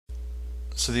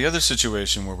So the other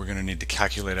situation where we're going to need to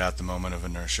calculate out the moment of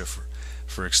inertia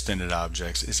for extended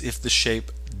objects is if the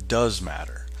shape does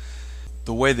matter.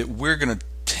 The way that we're going to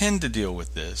tend to deal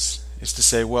with this is to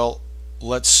say, well,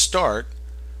 let's start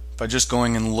by just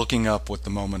going and looking up what the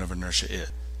moment of inertia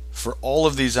is. For all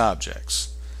of these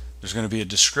objects, there's going to be a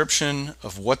description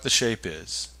of what the shape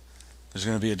is. There's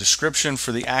going to be a description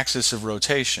for the axis of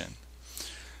rotation.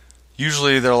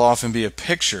 Usually there'll often be a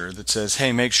picture that says,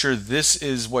 hey, make sure this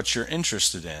is what you're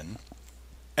interested in.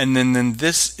 And then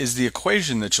this is the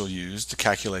equation that you'll use to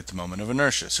calculate the moment of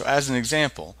inertia. So as an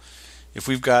example, if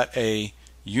we've got a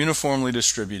uniformly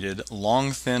distributed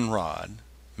long thin rod,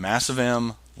 mass of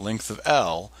M, length of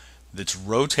L, that's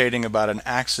rotating about an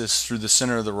axis through the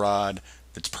center of the rod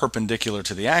that's perpendicular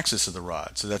to the axis of the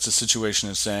rod. So that's a situation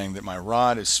of saying that my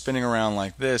rod is spinning around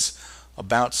like this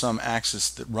about some axis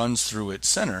that runs through its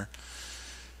center.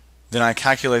 Then I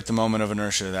calculate the moment of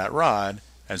inertia of that rod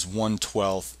as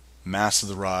 1/12 mass of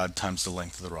the rod times the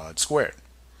length of the rod squared.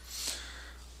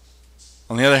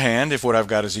 On the other hand, if what I've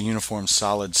got is a uniform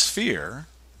solid sphere,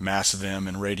 mass of M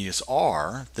and radius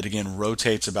r, that again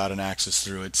rotates about an axis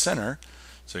through its center,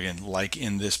 so again, like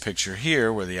in this picture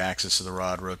here where the axis of the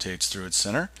rod rotates through its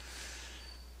center,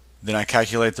 then I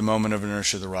calculate the moment of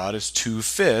inertia of the rod as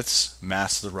 2/5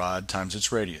 mass of the rod times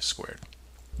its radius squared.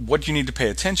 What you need to pay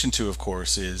attention to, of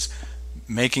course, is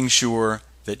making sure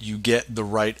that you get the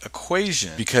right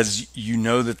equation, because you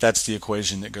know that that's the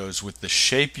equation that goes with the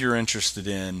shape you're interested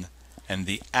in and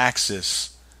the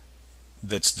axis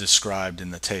that's described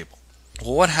in the table.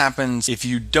 Well, what happens if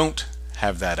you don't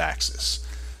have that axis?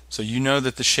 So you know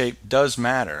that the shape does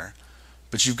matter,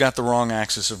 but you've got the wrong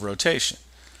axis of rotation.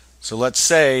 So let's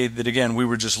say that again we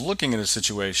were just looking at a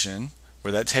situation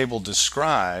where that table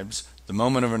describes the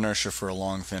moment of inertia for a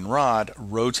long thin rod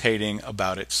rotating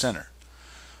about its center.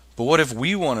 But what if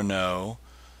we want to know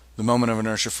the moment of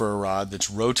inertia for a rod that's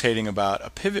rotating about a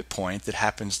pivot point that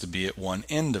happens to be at one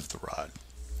end of the rod?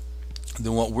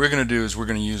 Then what we're going to do is we're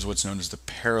going to use what's known as the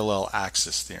parallel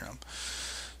axis theorem.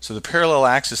 So the parallel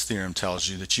axis theorem tells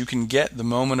you that you can get the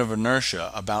moment of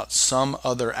inertia about some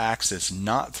other axis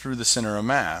not through the center of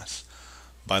mass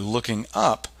by looking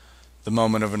up the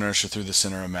moment of inertia through the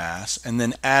center of mass and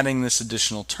then adding this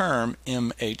additional term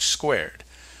mh squared.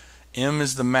 M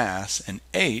is the mass and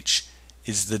h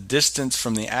is the distance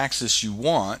from the axis you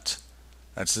want,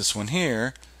 that's this one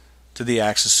here, to the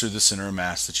axis through the center of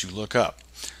mass that you look up.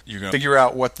 You're going to figure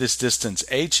out what this distance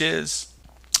h is,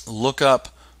 look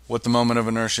up what the moment of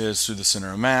inertia is through the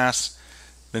center of mass,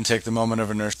 then take the moment of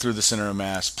inertia through the center of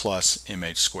mass plus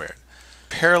mh squared.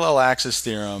 Parallel axis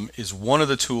theorem is one of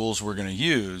the tools we're going to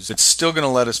use. It's still going to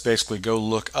let us basically go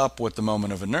look up what the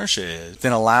moment of inertia is,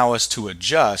 then allow us to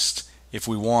adjust if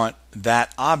we want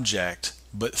that object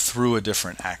but through a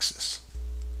different axis.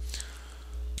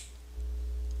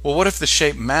 Well, what if the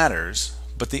shape matters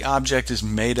but the object is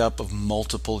made up of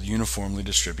multiple uniformly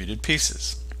distributed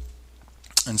pieces?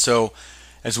 And so,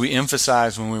 as we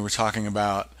emphasized when we were talking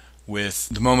about with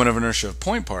the moment of inertia of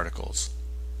point particles,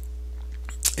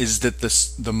 is that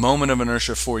the moment of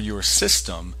inertia for your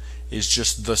system is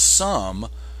just the sum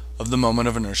of the moment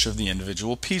of inertia of the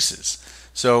individual pieces.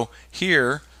 So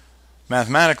here,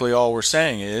 mathematically, all we're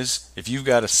saying is if you've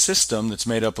got a system that's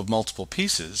made up of multiple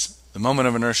pieces, the moment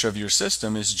of inertia of your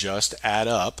system is just add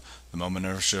up the moment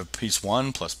of inertia of piece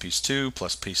 1 plus piece 2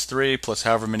 plus piece 3 plus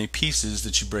however many pieces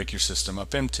that you break your system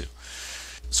up into.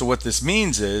 So what this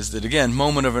means is that, again,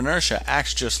 moment of inertia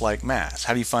acts just like mass.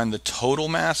 How do you find the total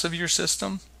mass of your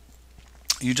system?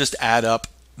 You just add up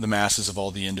the masses of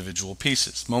all the individual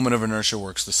pieces. Moment of inertia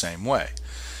works the same way.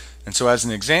 And so as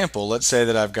an example, let's say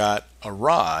that I've got a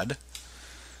rod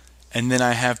and then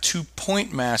I have 2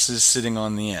 point masses sitting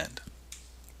on the end.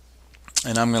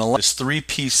 And I'm going to let this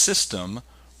 3-piece system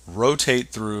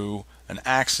rotate through an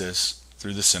axis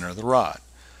through the center of the rod.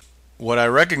 What I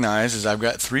recognize is I've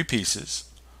got 3 pieces.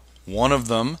 One of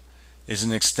them is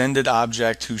an extended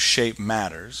object whose shape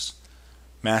matters.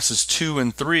 Masses 2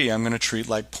 and 3 I'm going to treat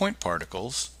like point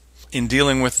particles. In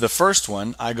dealing with the first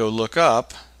one, I go look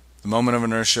up the moment of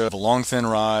inertia of a long thin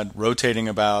rod rotating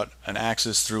about an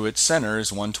axis through its center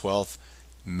is 1/12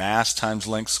 mass times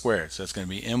length squared. So that's going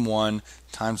to be m1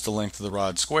 times the length of the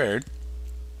rod squared.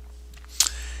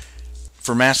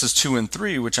 For masses 2 and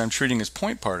 3, which I'm treating as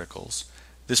point particles,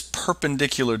 this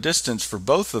perpendicular distance for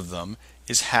both of them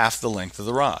is half the length of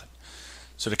the rod.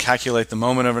 So to calculate the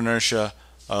moment of inertia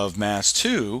of mass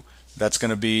 2, that's going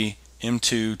to be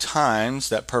m2 times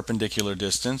that perpendicular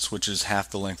distance, which is half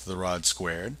the length of the rod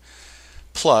squared,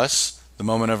 plus the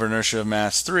moment of inertia of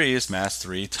mass 3 is mass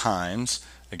 3 times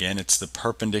Again, it's the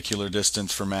perpendicular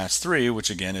distance for mass 3, which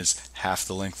again is half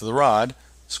the length of the rod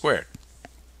squared.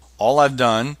 All I've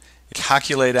done is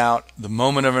calculate out the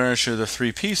moment of inertia of the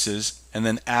three pieces and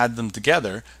then add them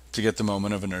together to get the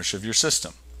moment of inertia of your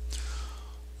system.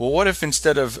 Well, what if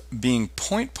instead of being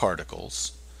point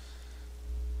particles,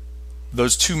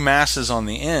 those two masses on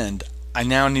the end, I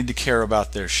now need to care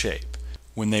about their shape?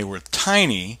 When they were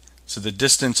tiny, so the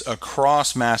distance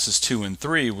across masses 2 and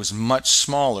 3 was much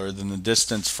smaller than the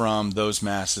distance from those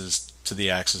masses to the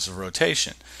axis of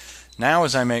rotation. Now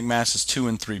as I make masses 2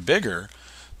 and 3 bigger,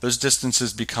 those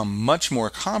distances become much more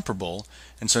comparable,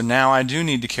 and so now I do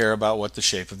need to care about what the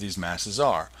shape of these masses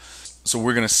are. So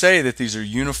we're going to say that these are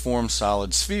uniform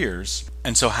solid spheres,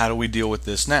 and so how do we deal with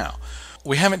this now?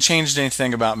 We haven't changed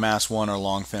anything about mass 1 or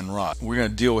long thin rod. We're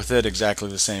going to deal with it exactly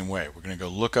the same way. We're going to go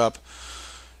look up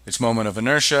its moment of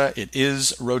inertia. It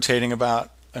is rotating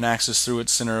about an axis through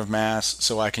its center of mass,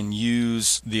 so I can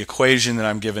use the equation that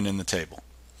I'm given in the table.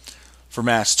 For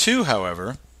mass 2,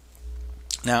 however,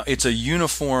 now it's a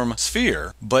uniform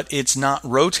sphere, but it's not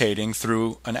rotating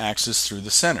through an axis through the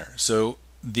center. So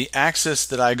the axis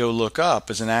that I go look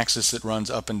up is an axis that runs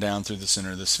up and down through the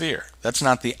center of the sphere. That's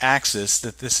not the axis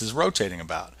that this is rotating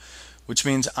about, which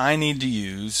means I need to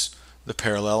use the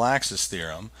parallel axis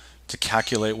theorem to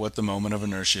calculate what the moment of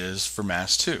inertia is for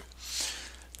mass 2.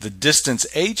 The distance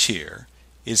h here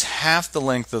is half the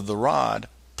length of the rod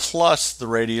plus the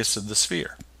radius of the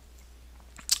sphere.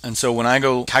 And so when I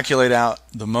go calculate out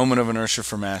the moment of inertia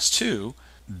for mass 2,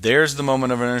 there's the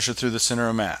moment of inertia through the center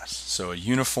of mass. So a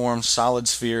uniform solid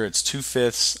sphere, it's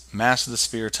 2/5 mass of the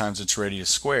sphere times its radius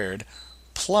squared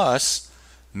plus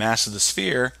mass of the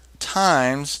sphere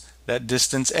times that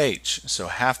distance h. So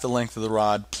half the length of the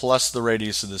rod plus the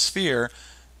radius of the sphere,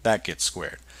 that gets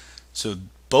squared. So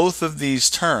both of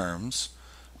these terms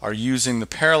are using the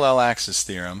parallel axis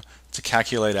theorem to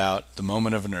calculate out the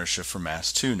moment of inertia for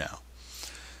mass 2 now.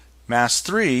 Mass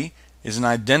 3 is an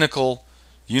identical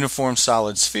uniform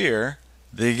solid sphere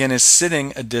that again is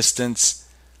sitting a distance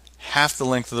half the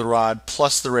length of the rod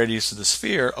plus the radius of the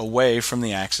sphere away from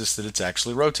the axis that it's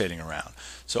actually rotating around.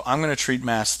 So I'm going to treat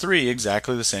mass 3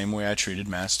 exactly the same way I treated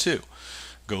mass 2.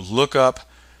 Go look up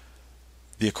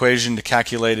the equation to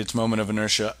calculate its moment of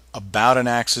inertia about an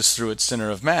axis through its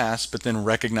center of mass, but then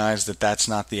recognize that that's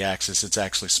not the axis it's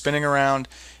actually spinning around.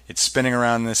 It's spinning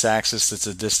around this axis that's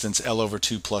a distance L over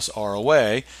 2 plus r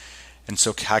away, and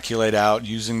so calculate out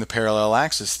using the parallel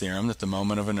axis theorem that the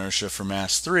moment of inertia for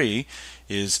mass 3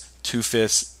 is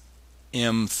 2/5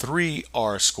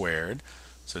 m3r squared.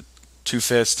 So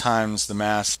 2/5 times the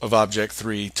mass of object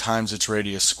 3 times its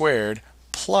radius squared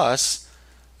plus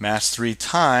mass 3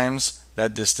 times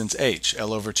that distance h,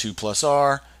 L over 2 plus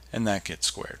r, and that gets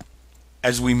squared.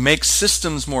 As we make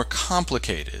systems more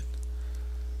complicated,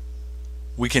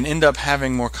 we can end up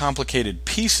having more complicated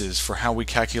pieces for how we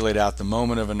calculate out the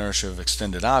moment of inertia of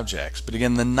extended objects. But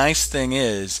again, the nice thing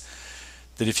is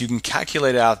that if you can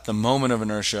calculate out the moment of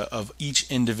inertia of each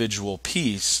individual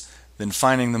piece, then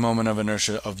finding the moment of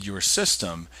inertia of your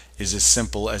system is as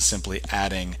simple as simply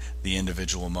adding the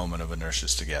individual moment of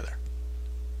inertias together.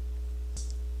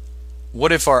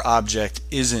 What if our object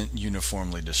isn't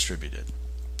uniformly distributed?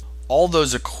 All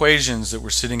those equations that were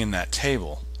sitting in that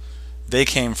table, they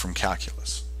came from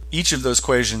calculus. Each of those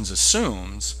equations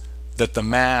assumes that the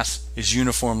mass is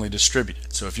uniformly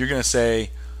distributed. So if you're going to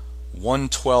say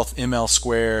 1/12 ml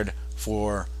squared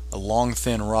for a long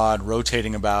thin rod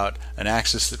rotating about an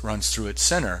axis that runs through its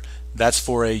center, that's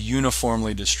for a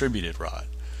uniformly distributed rod.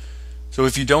 So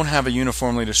if you don't have a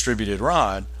uniformly distributed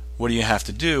rod, what do you have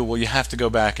to do? Well, you have to go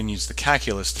back and use the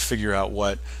calculus to figure out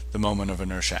what the moment of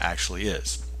inertia actually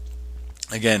is.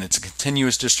 Again, it's a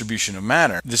continuous distribution of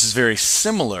matter. This is very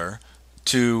similar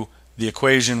to the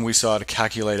equation we saw to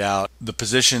calculate out the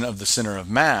position of the center of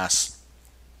mass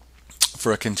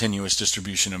for a continuous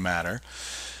distribution of matter.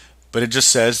 But it just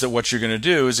says that what you're going to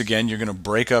do is, again, you're going to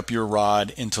break up your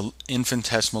rod into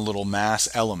infinitesimal little mass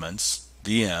elements,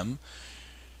 dm.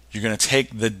 You're going to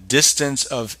take the distance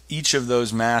of each of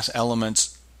those mass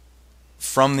elements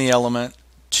from the element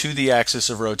to the axis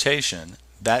of rotation.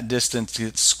 That distance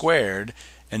gets squared,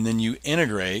 and then you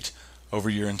integrate over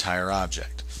your entire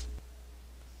object.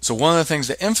 So one of the things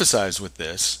to emphasize with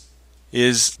this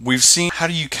is we've seen how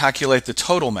do you calculate the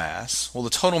total mass. Well, the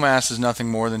total mass is nothing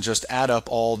more than just add up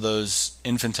all those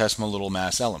infinitesimal little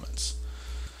mass elements.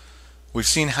 We've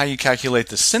seen how you calculate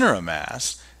the center of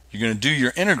mass. You're going to do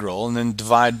your integral and then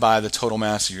divide by the total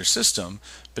mass of your system.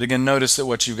 But again, notice that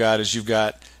what you've got is you've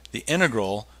got the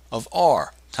integral of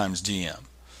r times dm.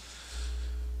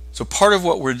 So part of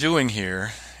what we're doing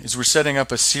here is we're setting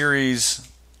up a series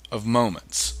of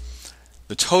moments.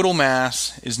 The total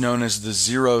mass is known as the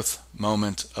 0th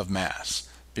moment of mass,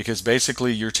 because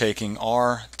basically you're taking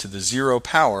r to the 0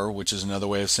 power, which is another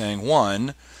way of saying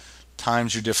 1,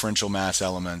 times your differential mass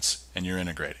elements, and you're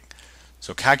integrating.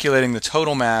 So calculating the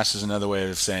total mass is another way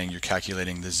of saying you're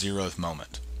calculating the 0th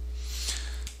moment.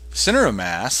 The center of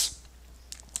mass,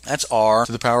 that's r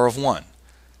to the power of 1.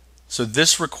 So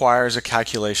this requires a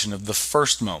calculation of the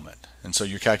first moment. And so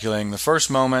you're calculating the first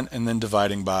moment and then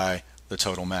dividing by the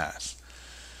total mass.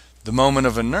 The moment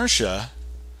of inertia,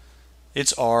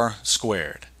 it's r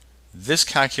squared. This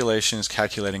calculation is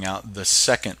calculating out the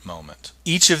second moment.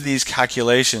 Each of these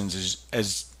calculations,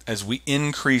 as we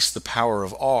increase the power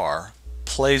of r,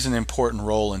 plays an important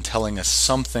role in telling us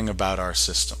something about our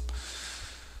system.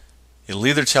 It'll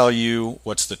either tell you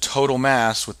what's the total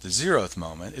mass with the 0th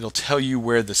moment, it'll tell you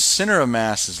where the center of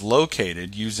mass is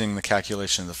located using the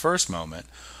calculation of the first moment,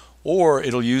 or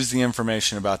it'll use the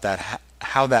information about that,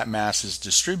 how that mass is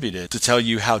distributed, to tell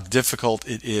you how difficult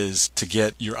it is to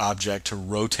get your object to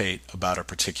rotate about a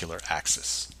particular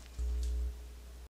axis.